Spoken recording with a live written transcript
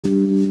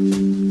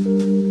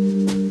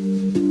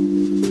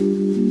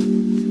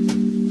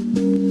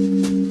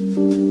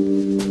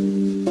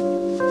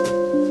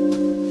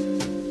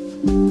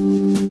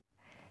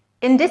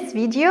In this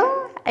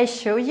video, I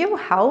show you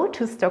how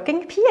to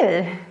stocking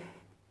peel.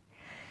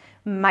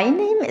 My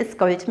name is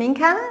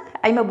Goldminka.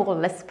 I'm a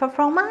burlesque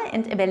performer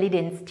and a belly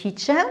dance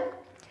teacher.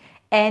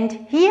 And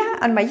here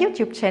on my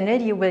YouTube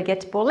channel, you will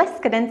get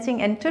burlesque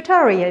dancing and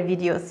tutorial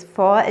videos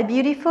for a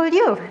beautiful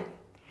you.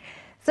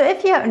 So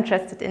if you are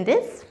interested in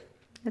this,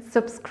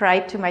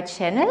 subscribe to my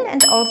channel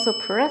and also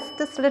press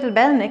this little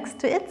bell next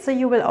to it so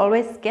you will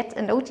always get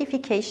a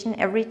notification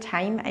every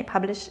time I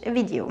publish a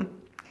video.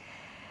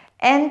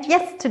 And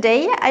yes,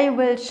 today I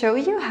will show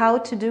you how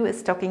to do a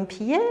stocking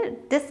peel.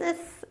 This is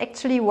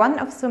actually one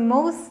of the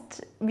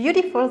most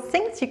beautiful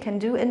things you can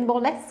do in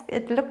burlesque.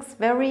 It looks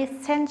very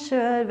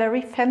sensual,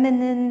 very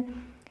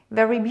feminine,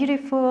 very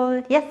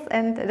beautiful. Yes,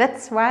 and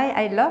that's why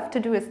I love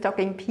to do a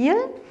stocking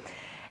peel.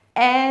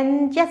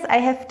 And yes, I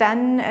have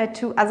done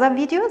 2 other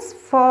videos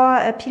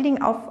for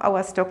peeling off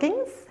our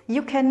stockings.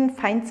 You can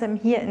find them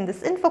here in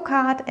this info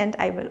card, and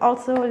I will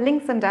also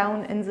link them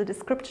down in the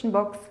description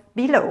box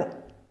below.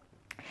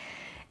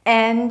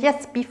 And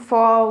yes,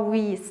 before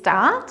we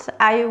start,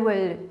 I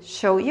will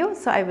show you,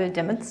 so I will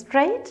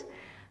demonstrate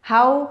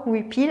how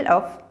we peel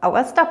off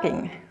our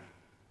stocking.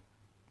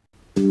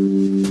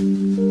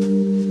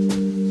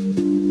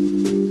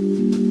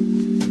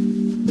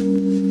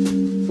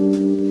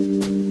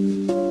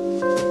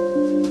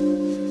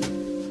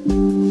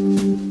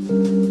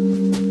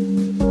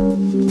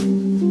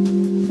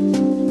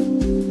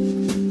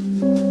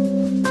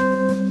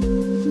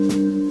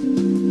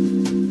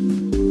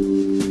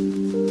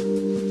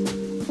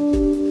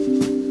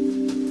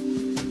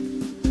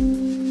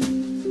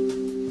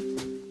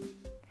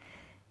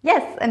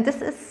 Yes, and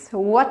this is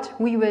what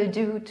we will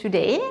do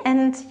today.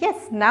 And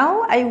yes,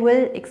 now I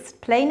will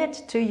explain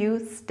it to you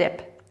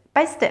step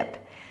by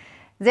step.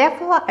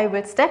 Therefore, I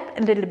will step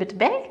a little bit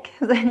back,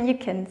 then you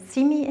can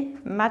see me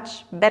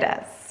much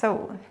better.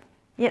 So,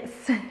 yes.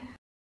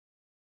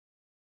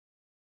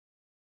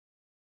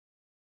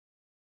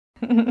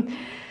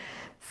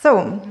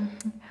 So,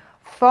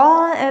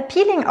 for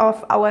peeling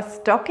off our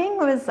stocking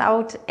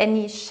without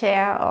any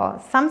share or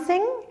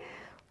something,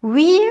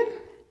 we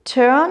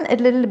turn a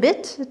little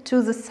bit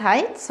to the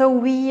side, so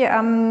we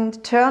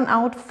turn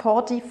out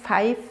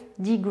 45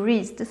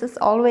 degrees. This is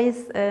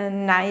always a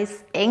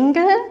nice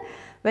angle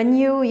when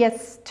you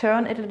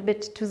turn a little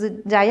bit to the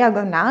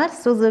diagonal,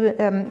 so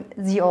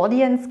the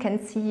audience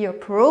can see your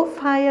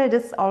profile.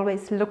 This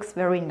always looks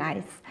very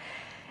nice.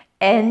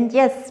 And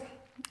yes,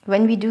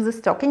 when we do the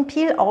stocking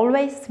peel,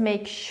 always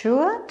make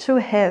sure to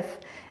have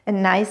a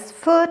nice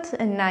foot,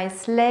 a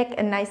nice leg,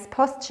 a nice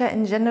posture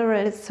in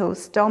general, so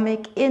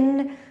stomach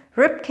in,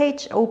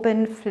 ribcage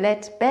open,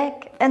 flat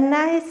back, a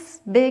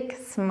nice big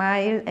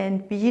smile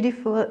and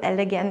beautiful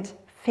elegant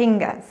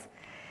fingers.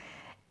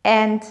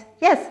 And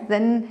yes,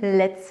 then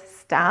let's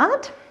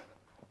start.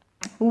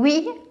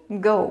 We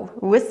go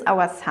with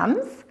our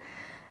thumbs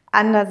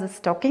under the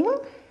stocking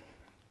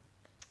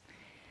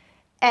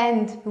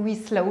and we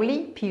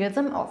slowly peel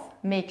them off.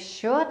 Make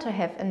sure to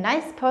have a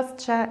nice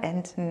posture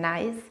and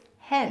nice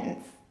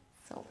hands.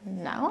 So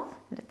now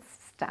let's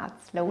start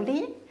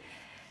slowly.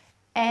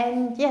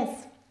 And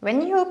yes,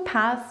 when you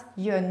pass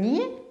your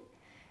knee,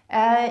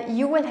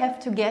 you will have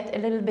to get a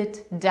little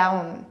bit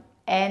down.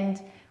 And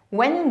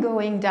when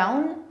going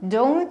down,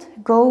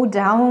 don't go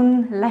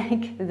down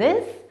like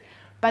this,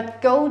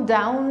 but go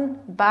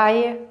down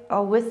by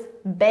or with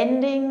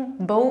bending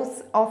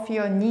both of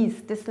your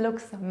knees. This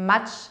looks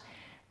much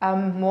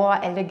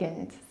more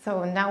elegant.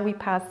 So now we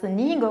pass the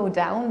knee, go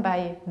down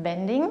by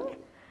bending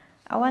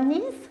our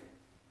knees.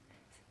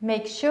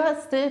 Make sure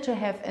still to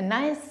have a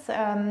nice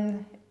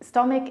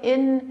stomach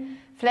in,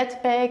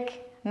 flat back,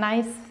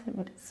 nice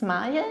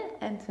smile,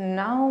 and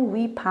now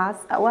we pass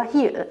our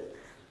heel.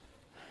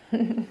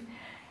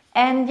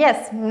 And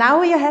yes,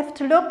 now you have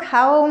to look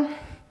how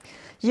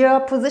your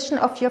position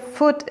of your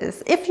foot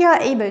is. If you are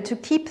able to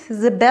keep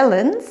the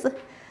balance,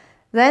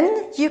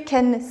 then you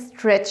can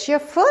stretch your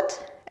foot,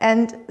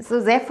 and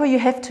so therefore you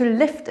have to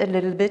lift a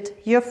little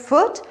bit your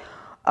foot.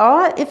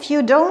 Or if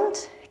you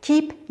don't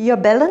keep your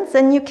balance,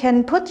 then you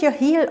can put your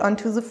heel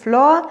onto the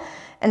floor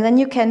and then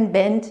you can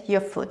bend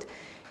your foot.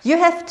 You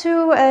have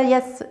to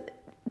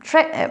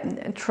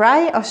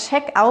try or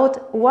check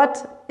out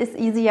what is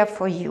easier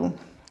for you.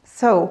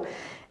 So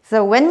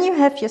when you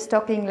have your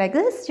stocking like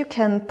this, you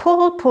can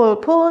pull, pull,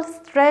 pull,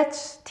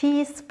 stretch,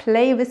 tease,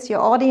 play with your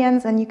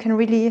audience, and you can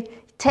really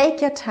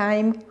take your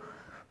time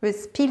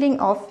with peeling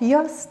off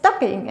your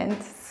stocking and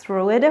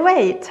throw it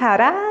away.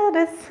 Ta-da!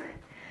 This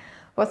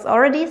was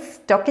already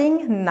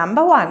stocking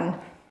number 1.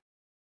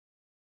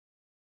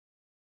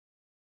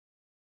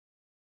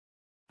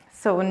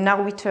 So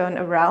now we turn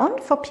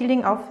around for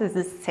peeling off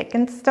the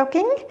second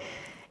stocking.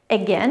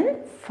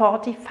 Again,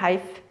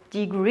 45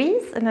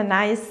 degrees in a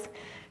nice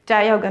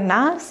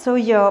diagonal. So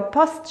your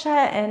posture,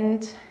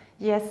 and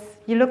yes,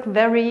 you look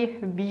very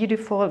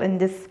beautiful in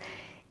this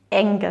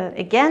angle.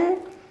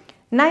 Again,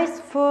 nice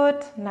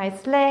foot,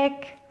 nice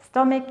leg,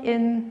 stomach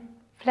in,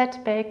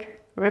 flat back,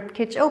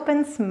 ribcage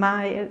open,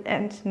 smile,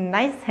 and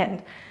nice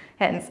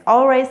hands.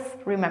 Always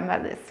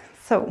remember this.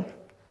 So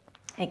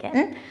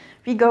again,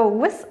 We go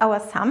with our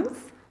thumbs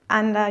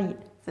under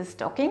the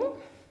stocking.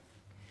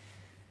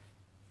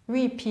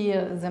 We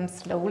peel them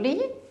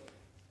slowly,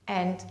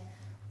 and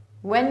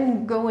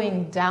when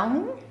going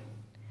down,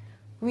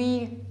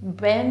 we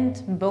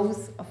bend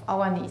both of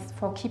our knees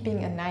for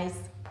keeping a nice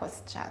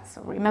posture.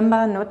 So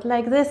remember, not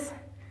like this,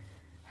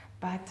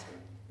 but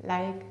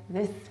like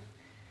this.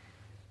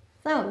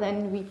 So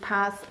then we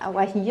pass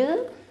our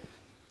heel.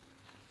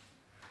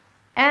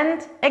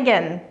 And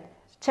again,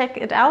 check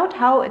it out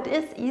how it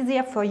is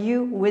easier for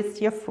you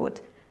with your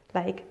foot.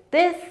 Like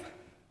this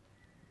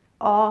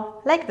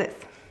or like this.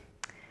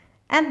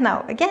 And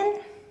now again,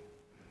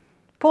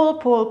 pull,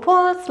 pull,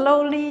 pull,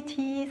 slowly,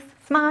 tease,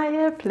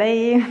 smile,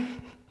 play.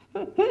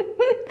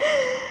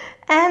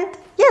 And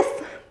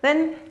yes,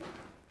 then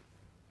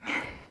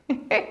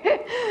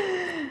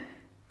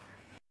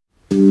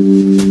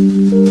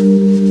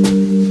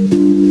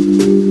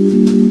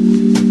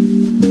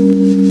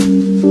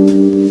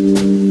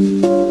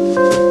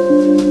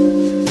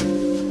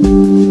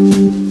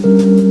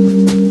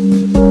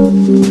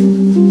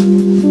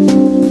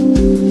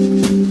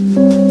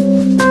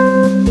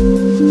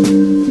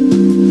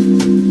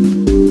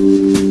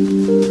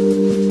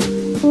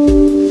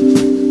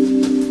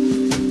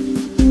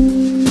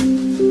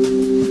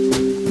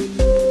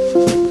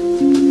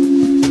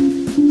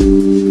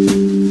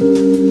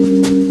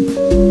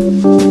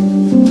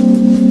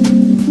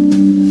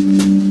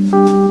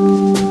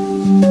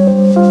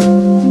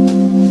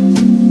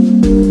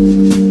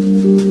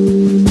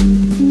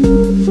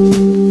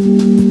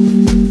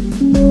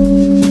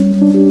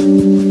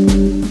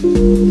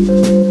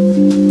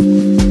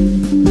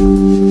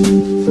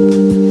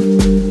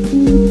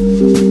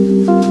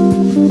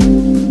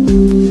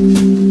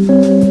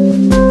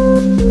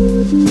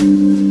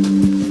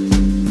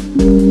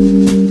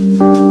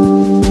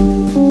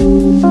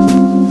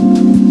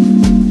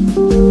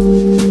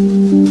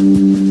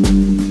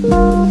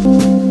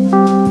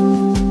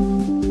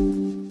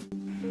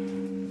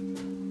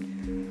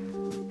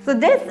so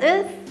this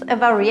is a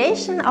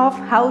variation of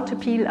how to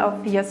peel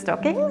off your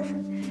stockings.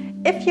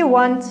 If you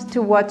want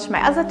to watch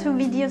my other two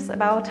videos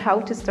about how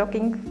to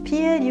stocking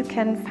peel, you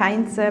can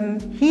find them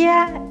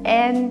here.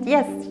 And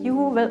yes, you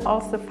will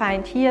also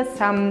find here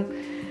some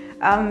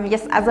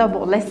other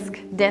burlesque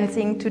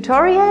dancing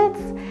tutorials.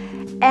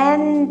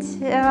 And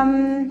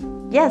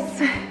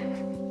yes.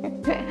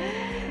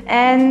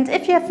 And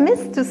if you have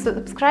missed to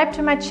subscribe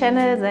to my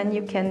channel, then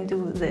you can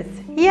do this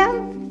here.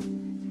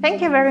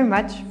 Thank you very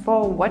much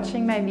for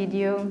watching my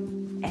video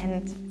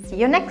and see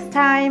you next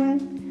time.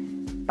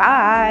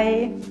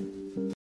 Bye!